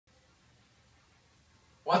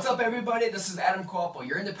What's up, everybody? This is Adam Koppel,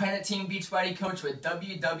 your independent team Beachbody coach with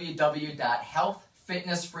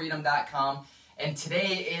www.healthfitnessfreedom.com. And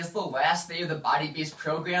today is the last day of the Body Beast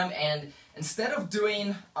program. And instead of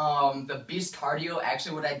doing the Beast cardio,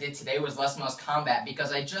 actually what I did today was Les Mills Combat,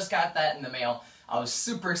 because I just got that in the mail. I was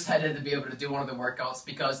super excited to be able to do one of the workouts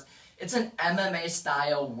because it's an MMA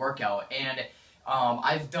style workout. And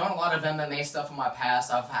I've done a lot of MMA stuff in my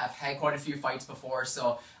past. I've had quite a few fights before,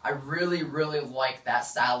 so I really like that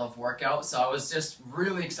style of workout. So I was just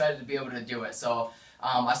really excited to be able to do it. So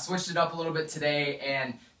I switched it up a little bit today,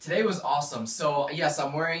 and today was awesome. So yes,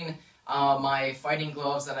 I'm wearing my fighting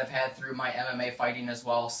gloves that I've had through my MMA fighting as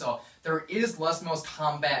well. So there is Les Mills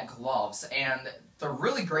Combat gloves, and the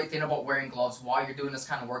really great thing about wearing gloves while you're doing this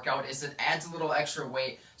kind of workout is it adds a little extra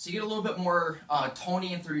weight, so you get a little bit more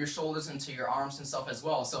toning through your shoulders into your arms and stuff as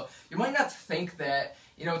well. So you might not think that,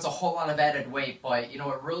 you know, it's a whole lot of added weight, but you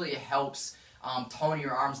know, it really helps tone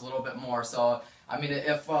your arms a little bit more. So I mean,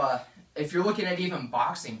 if you're looking at even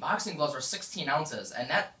boxing gloves are 16 ounces, and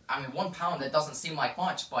that, I mean, 1 pound, that doesn't seem like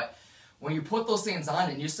much, but when you put those things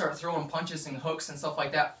on and you start throwing punches and hooks and stuff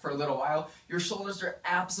like that for a little while, your shoulders are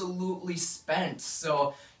absolutely spent.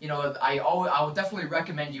 So, you know, I would definitely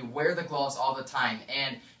recommend you wear the gloves all the time.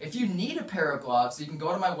 And if you need a pair of gloves, you can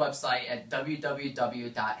go to my website at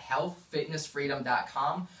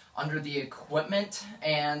www.healthfitnessfreedom.com under the equipment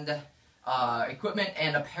and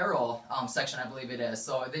apparel section, I believe it is.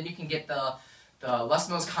 So then you can get the Les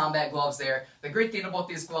Mills Combat gloves there. The great thing about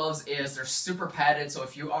these gloves is they're super padded, so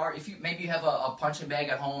if you maybe you have a punching bag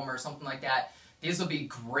at home or something like that, these will be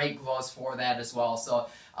great gloves for that as well. So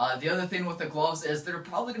the other thing with the gloves is they're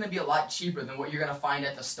probably going to be a lot cheaper than what you're going to find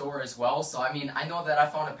at the store as well. So I mean, I know that I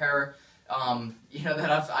found a pair, you know, that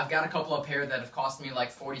I've got a couple of pair that have cost me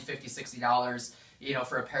like $40, $50, $60, you know,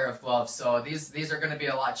 for a pair of gloves. So these are going to be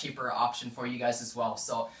a lot cheaper option for you guys as well.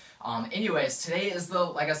 So anyways, today is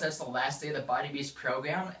like I said, it's the last day of the Body Beast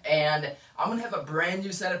program, and I'm going to have a brand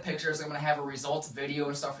new set of pictures. I'm going to have a results video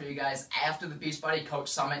and stuff for you guys after the Beachbody Coach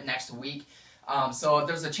Summit next week. So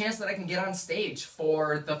there's a chance that I can get on stage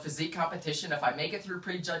for the physique competition. If I make it through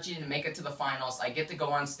pre-judging and make it to the finals, I get to go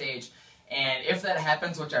on stage. And if that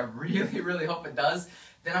happens, which I really hope it does,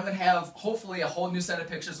 then I'm going to have hopefully a whole new set of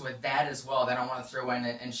pictures with that as well that I want to throw in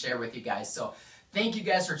and share with you guys. So thank you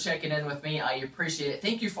guys for checking in with me. I appreciate it.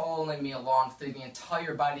 Thank you for following me along through the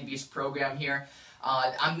entire Body Beast program here.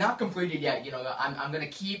 I'm not completed yet. You know, I'm going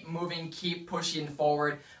to keep moving, keep pushing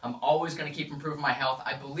forward. I'm always going to keep improving my health.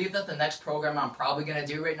 I believe that the next program I'm probably going to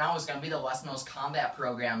do right now is going to be the Les Mills Combat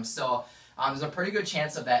program. So there's a pretty good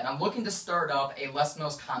chance of that. And I'm looking to start up a Les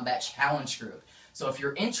Mills Combat Challenge group. So if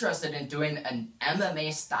you're interested in doing an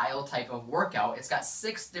MMA style type of workout, it's got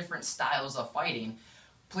 6 different styles of fighting.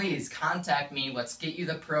 Please contact me. Let's get you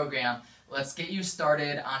the program. Let's get you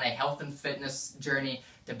started on a health and fitness journey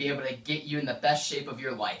to be able to get you in the best shape of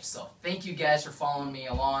your life. So thank you guys for following me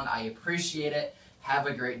along. I appreciate it. Have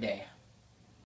a great day.